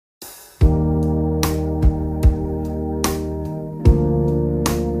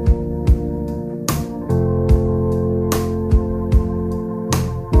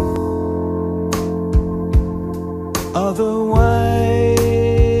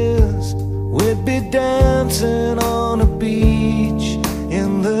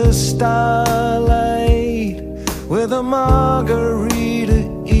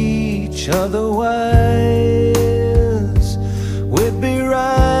Otherwise, we'd be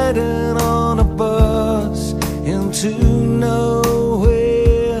riding on a bus into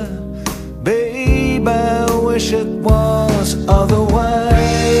nowhere. Babe, I wish it was otherwise.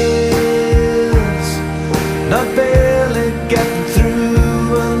 Not barely getting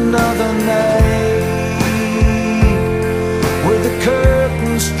through another night, with the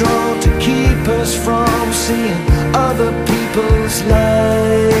curtains drawn to keep us from seeing other people's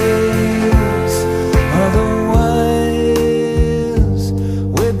lives. Otherwise,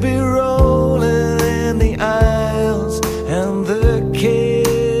 we'd be rolling in the aisles, and the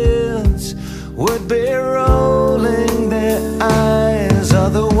kids would be rolling their eyes.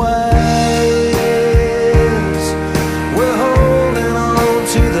 Otherwise, we're holding on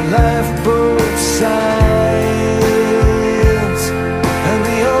to the lifeboat sides, and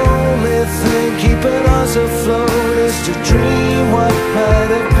the only thing keeping us afloat is to dream what might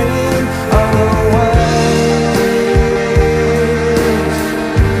have been otherwise.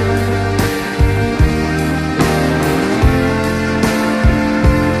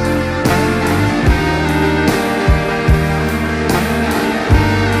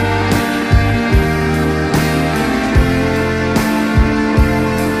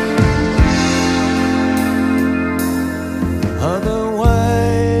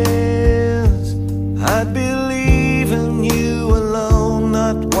 Otherwise, I'd be leaving you alone,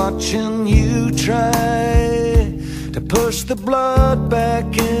 not watching you try to push the blood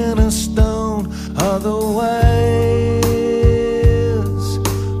back in a stone. Otherwise,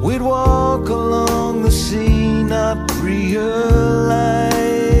 we'd walk along the sea, not realize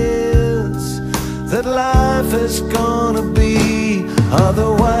that life is gonna be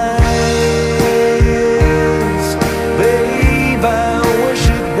otherwise.